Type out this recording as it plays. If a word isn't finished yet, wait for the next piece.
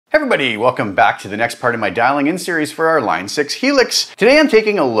Hey everybody, welcome back to the next part of my dialing in series for our Line 6 Helix. Today I'm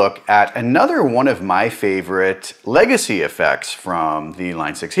taking a look at another one of my favorite legacy effects from the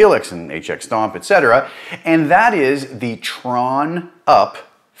Line 6 Helix and HX Stomp, etc., and that is the Tron Up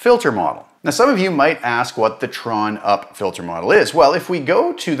filter model. Now some of you might ask what the Tron Up filter model is. Well, if we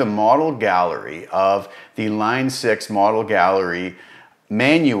go to the model gallery of the Line 6 model gallery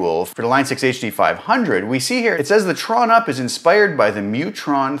manual for the Line 6 HD500, we see here it says the Tron Up is inspired by the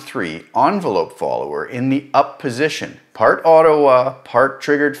MuTron III envelope follower in the up position. Part Ottawa, part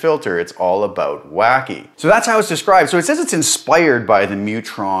triggered filter, it's all about wacky. So that's how it's described. So it says it's inspired by the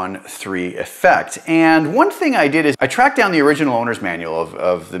MuTron III effect. And one thing I did is I tracked down the original owner's manual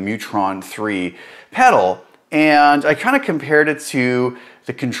of the MuTron III pedal, and I kind of compared it to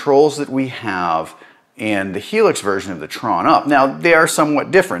the controls that we have and the Helix version of the Tron Up. Now, they are somewhat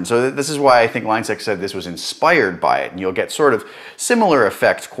different, so this is why I think Line 6 said this was inspired by it, and you'll get sort of similar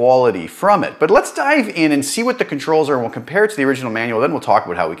effect quality from it. But let's dive in and see what the controls are, and we'll compare it to the original manual, then we'll talk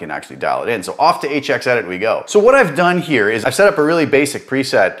about how we can actually dial it in. So off to HX Edit we go. So what I've done here is I've set up a really basic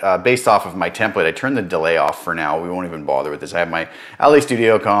preset based off of my template. I turned the delay off for now. We won't even bother with this. I have my LA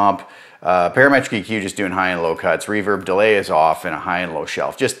Studio comp, parametric EQ just doing high and low cuts, reverb delay is off, and a high and low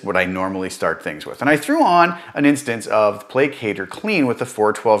shelf, just what I normally start things with. And I threw on an instance of the Placator Clean with the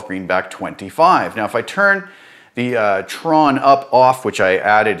 412 Greenback 25. Now if I turn the Tron Up off, which I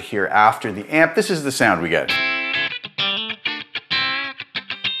added here after the amp, this is the sound we get.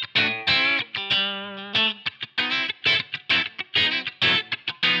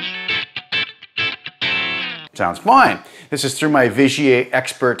 Sounds fine. This is through my Vigier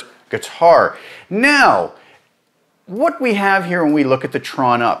Expert guitar. Now, what we have here when we look at the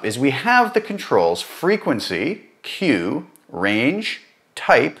Tron Up is we have the controls frequency, Q, range,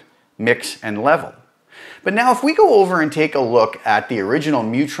 type, mix, and level. But now if we go over and take a look at the original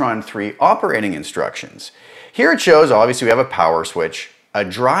MuTron III operating instructions, here it shows obviously we have a power switch, a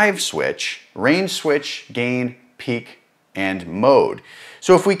drive switch, range switch, gain, peak, and mode.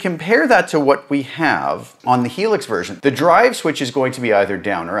 So if we compare that to what we have on the Helix version, the drive switch is going to be either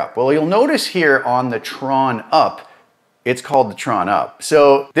down or up. Well, you'll notice here on the Tron Up, it's called the Tron Up.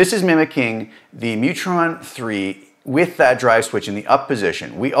 So this is mimicking the MuTron III with that drive switch in the up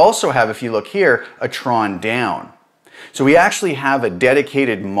position. We also have, if you look here, a Tron Down. So we actually have a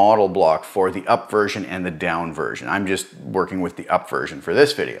dedicated model block for the up version and the down version. I'm just working with the up version for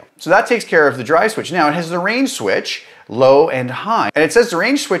this video. So that takes care of the drive switch. Now it has the range switch, low and high. And it says the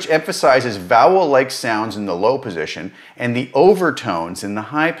range switch emphasizes vowel-like sounds in the low position and the overtones in the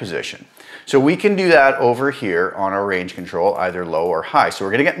high position. So we can do that over here on our range control, either low or high. So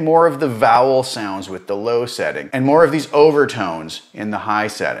we're gonna get more of the vowel sounds with the low setting and more of these overtones in the high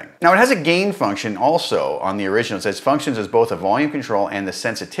setting. Now it has a gain function also on the original. It says functions as both a volume control and the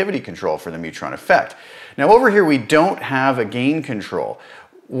sensitivity control for the MuTron effect. Now over here we don't have a gain control.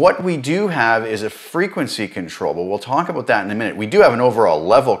 What we do have is a frequency control, but we'll talk about that in a minute. We do have an overall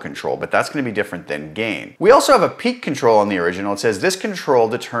level control, but that's going to be different than gain. We also have a peak control on the original. It says this control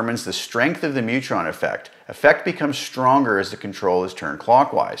determines the strength of the MuTron effect. Effect becomes stronger as the control is turned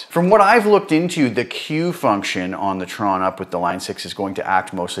clockwise. From what I've looked into, the Q function on the Tron Up with the Line 6 is going to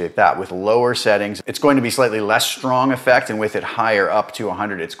act mostly like that. With lower settings, it's going to be slightly less strong effect, and with it higher up to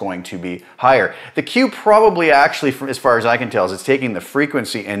 100, it's going to be higher. The Q probably actually, as far as I can tell, is it's taking the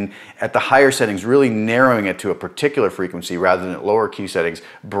frequency and at the higher settings really narrowing it to a particular frequency rather than at lower Q settings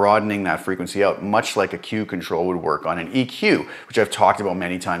broadening that frequency out, much like a Q control would work on an EQ, which I've talked about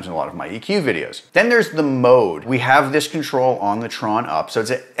many times in a lot of my EQ videos. Then there's the mode. We have this control on the Tron Up, so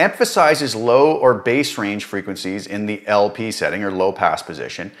it emphasizes low or bass range frequencies in the LP setting or low pass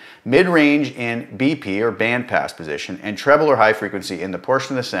position, mid-range in BP or band pass position, and treble or high frequency in the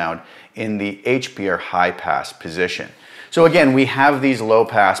portion of the sound in the HP or high pass position. So again, we have these low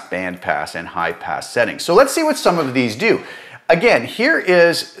pass, band pass, and high pass settings. So let's see what some of these do. Again, here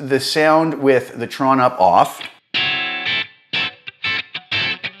is the sound with the Tron Up off.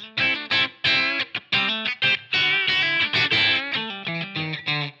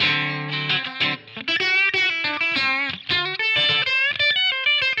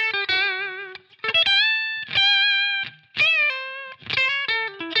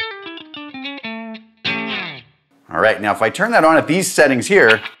 All right, now if I turn that on at these settings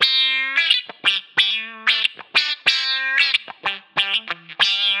here,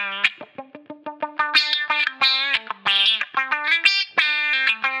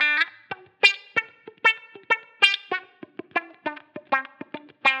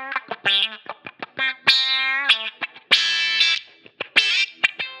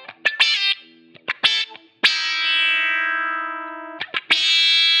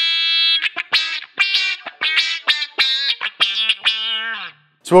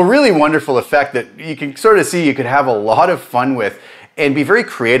 So a really wonderful effect that you can sort of see you could have a lot of fun with and be very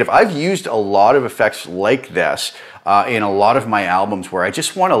creative. I've used a lot of effects like this in a lot of my albums where I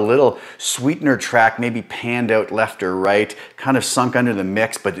just want a little sweetener track, maybe panned out left or right, kind of sunk under the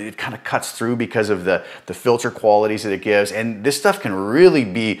mix, but it kind of cuts through because of the filter qualities that it gives. And this stuff can really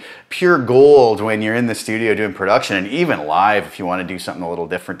be pure gold when you're in the studio doing production, and even live if you want to do something a little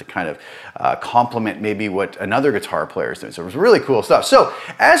different to kind of complement maybe what another guitar player is doing. So it was really cool stuff. So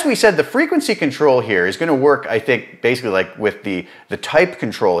as we said, the frequency control here is going to work, I think, basically like with the type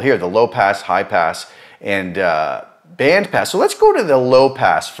control here, the low pass, high pass, and band pass. So let's go to the low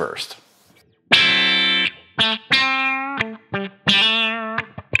pass first.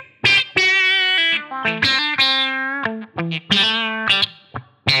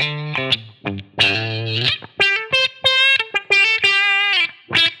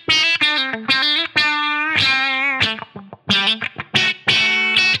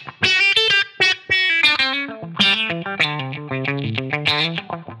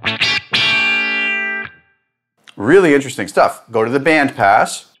 Really interesting stuff. Go to the band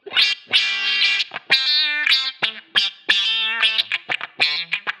pass.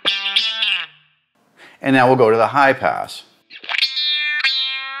 And now we'll go to the high pass.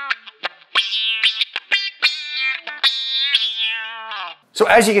 So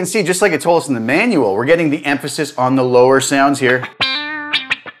as you can see, just like it told us in the manual, we're getting the emphasis on the lower sounds here.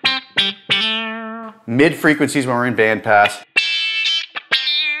 Mid frequencies when we're in band pass.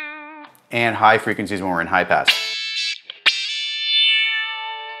 And high frequencies when we're in high pass.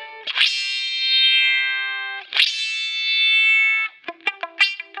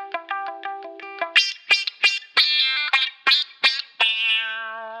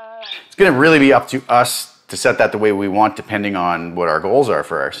 It's going to really be up to us to set that the way we want depending on what our goals are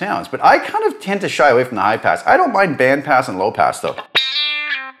for our sounds. But I kind of tend to shy away from the high pass. I don't mind band pass and low pass though.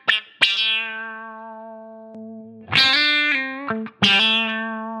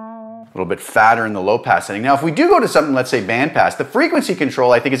 A little bit fatter in the low pass setting. Now if we do go to something, let's say band pass, the frequency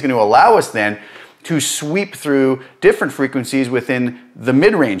control I think is going to allow us then to sweep through different frequencies within the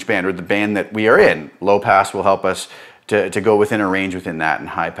mid-range band or the band that we are in. Low pass will help us to go within a range within that, and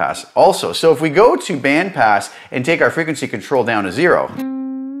high pass also. So if we go to band pass and take our frequency control down to 0,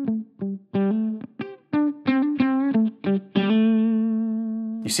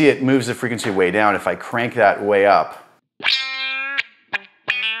 you see it moves the frequency way down. If I crank that way up,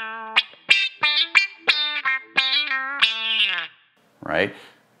 right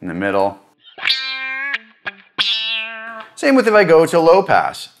in the middle. Same with if I go to low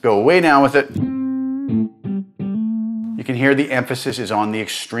pass, go way down with it. You can hear the emphasis is on the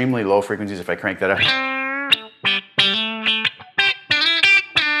extremely low frequencies if I crank that up.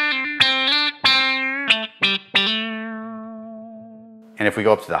 And if we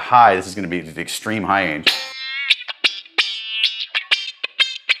go up to the high, this is going to be the extreme high range.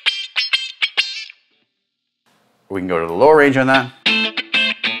 We can go to the lower range on that.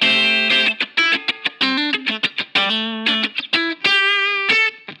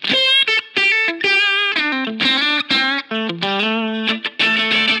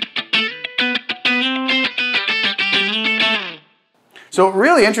 So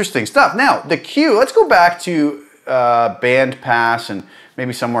really interesting stuff. Now the Q, let's go back to band pass and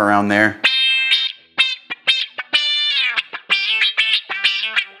maybe somewhere around there.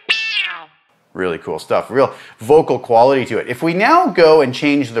 Really cool stuff, real vocal quality to it. If we now go and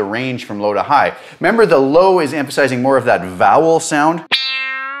change the range from low to high, remember the low is emphasizing more of that vowel sound.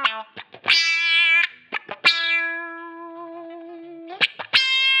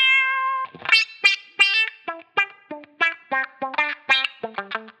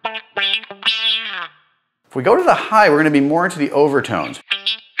 If we go to the high, we're going to be more into the overtones.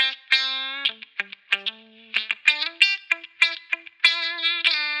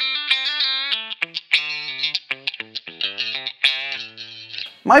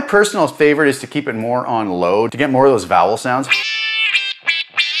 My personal favorite is to keep it more on low to get more of those vowel sounds.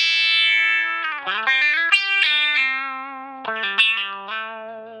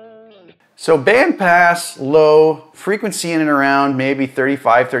 So band pass, low, frequency in and around maybe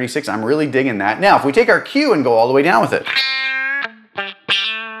 35, 36. I'm really digging that. Now, if we take our Q and go all the way down with it.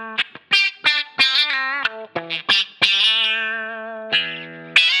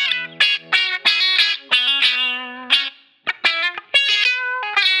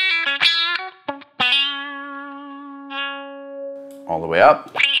 All the way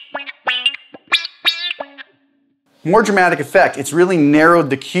up. More dramatic effect. It's really narrowed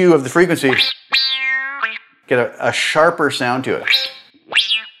the Q of the frequency. Get a sharper sound to it.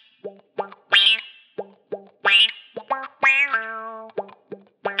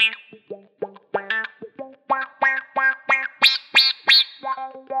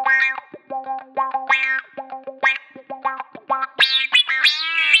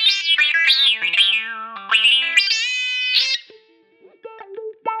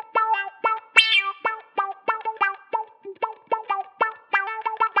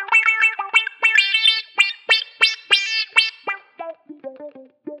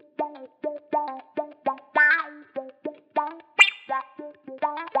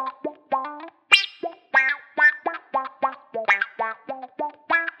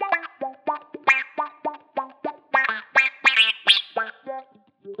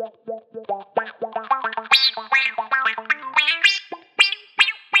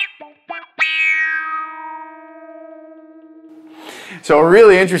 So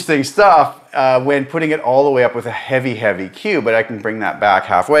really interesting stuff when putting it all the way up with a heavy, heavy Q, but I can bring that back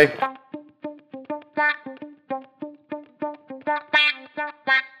halfway.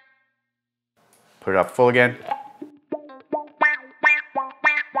 Put it up full again.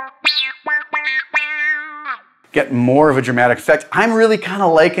 Get more of a dramatic effect. I'm really kind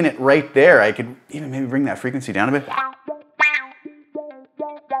of liking it right there. I could even maybe bring that frequency down a bit.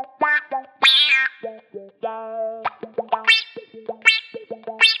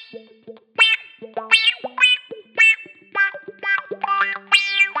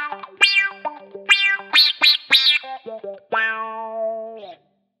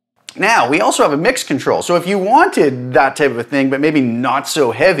 Now, we also have a mix control. So if you wanted that type of a thing, but maybe not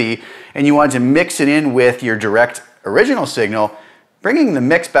so heavy, and you wanted to mix it in with your direct original signal, bringing the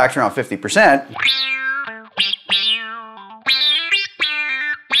mix back to around 50%.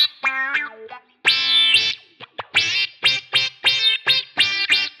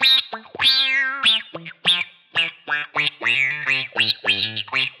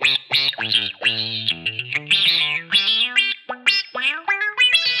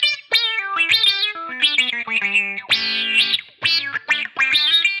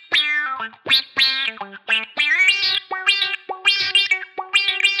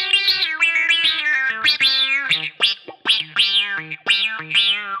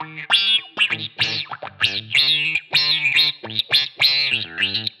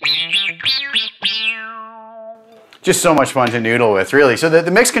 Just so much fun to noodle with, really. So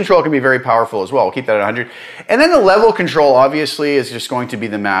the mix control can be very powerful as well. We'll keep that at 100. And then the level control, obviously, is just going to be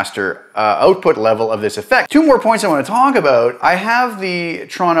the master output level of this effect. Two more points I want to talk about. I have the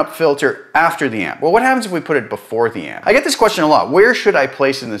Tron Up filter after the amp. Well, what happens if we put it before the amp? I get this question a lot. Where should I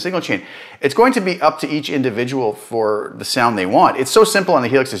place it in the signal chain? It's going to be up to each individual for the sound they want. It's so simple on the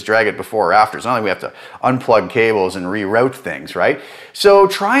Helix, just drag it before or after. It's not like we have to unplug cables and reroute things, right? So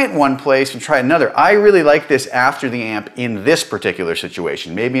try it one place and try another. I really like this after the amp in this particular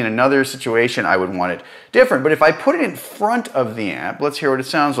situation. Maybe in another situation I would want it different, but if I put it in front of the amp, let's hear what it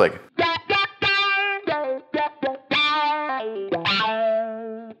sounds like.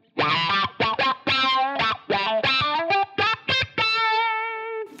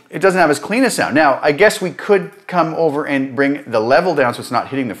 It doesn't have as clean a sound. Now, I guess we could come over and bring the level down so it's not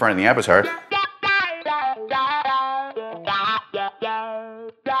hitting the front of the amp as hard.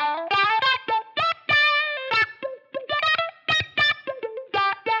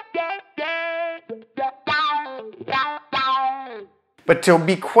 But to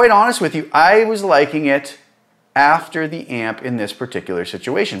be quite honest with you, I was liking it after the amp in this particular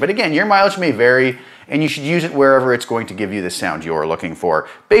situation. But again, your mileage may vary, and you should use it wherever it's going to give you the sound you're looking for,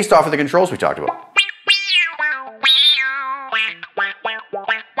 based off of the controls we talked about.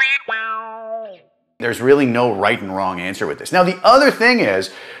 There's really no right and wrong answer with this. Now, the other thing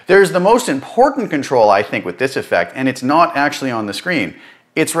is, there's the most important control, I think, with this effect, and it's not actually on the screen.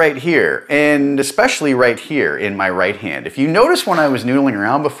 It's right here, and especially right here in my right hand. If you notice when I was noodling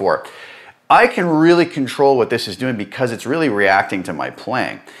around before, I can really control what this is doing because it's really reacting to my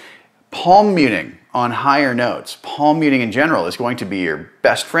playing. Palm muting on higher notes, palm muting in general is going to be your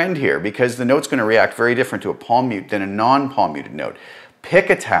best friend here because the note's going to react very different to a palm mute than a non-palm muted note. Pick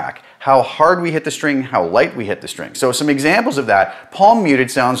attack, how hard we hit the string, how light we hit the string. So some examples of that, palm muted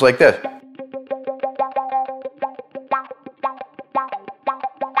sounds like this.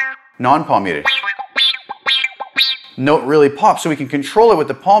 Non-palm muted. Note really pops, so we can control it with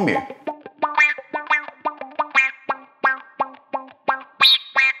the palm mute.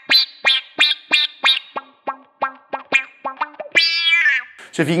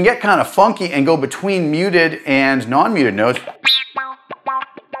 So if you can get kind of funky and go between muted and non-muted notes,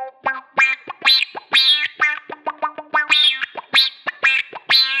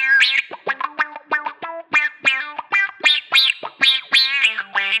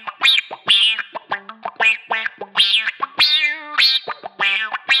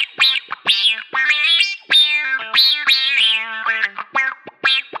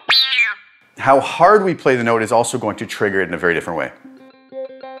 how hard we play the note is also going to trigger it in a very different way.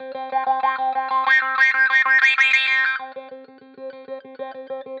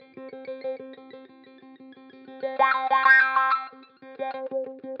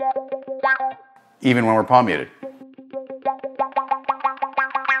 Even when we're palm muted.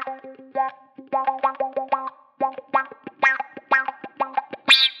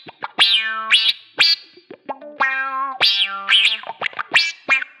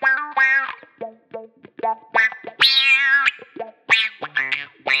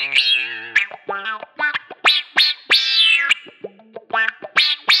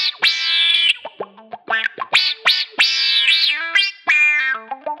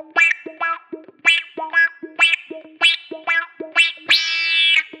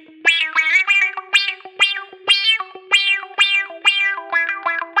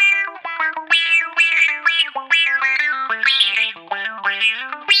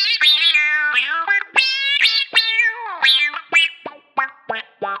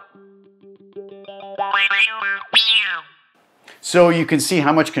 So you can see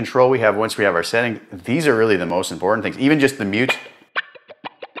how much control we have once we have our setting. These are really the most important things. Even just the mute.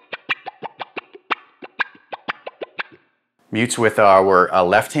 Mutes with our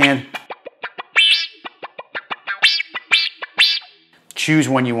left hand. Choose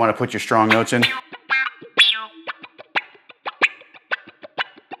when you want to put your strong notes in.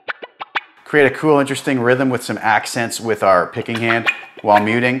 Create a cool, interesting rhythm with some accents with our picking hand while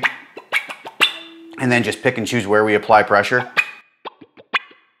muting. And then just pick and choose where we apply pressure.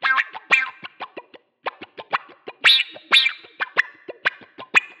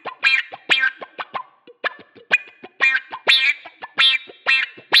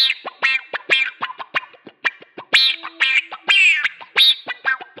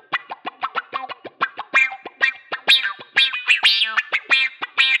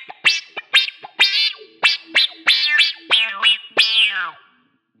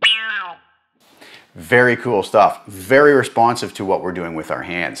 Very cool stuff. Very responsive to what we're doing with our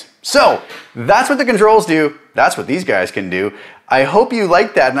hands. So that's what the controls do. That's what these guys can do. I hope you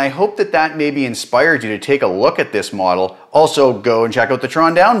liked that, and I hope that that maybe inspired you to take a look at this model. Also, go and check out the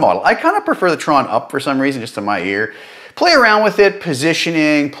Tron Down model. I kind of prefer the Tron Up for some reason, just to my ear. Play around with it,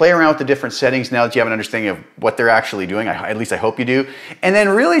 positioning, play around with the different settings now that you have an understanding of what they're actually doing. At least I hope you do. And then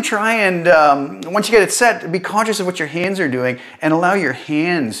really try and, once you get it set, be conscious of what your hands are doing and allow your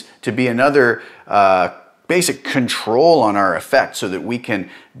hands to be another basic control on our effect so that we can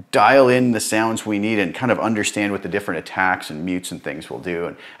dial in the sounds we need and kind of understand what the different attacks and mutes and things will do.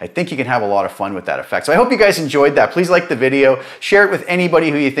 And I think you can have a lot of fun with that effect. So I hope you guys enjoyed that. Please like the video, share it with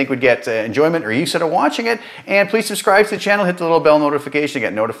anybody who you think would get enjoyment or use out of watching it, and please subscribe to the channel, hit the little bell notification to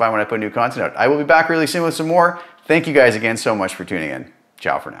get notified when I put new content out. I will be back really soon with some more. Thank you guys again so much for tuning in.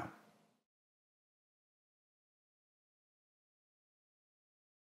 Ciao for now.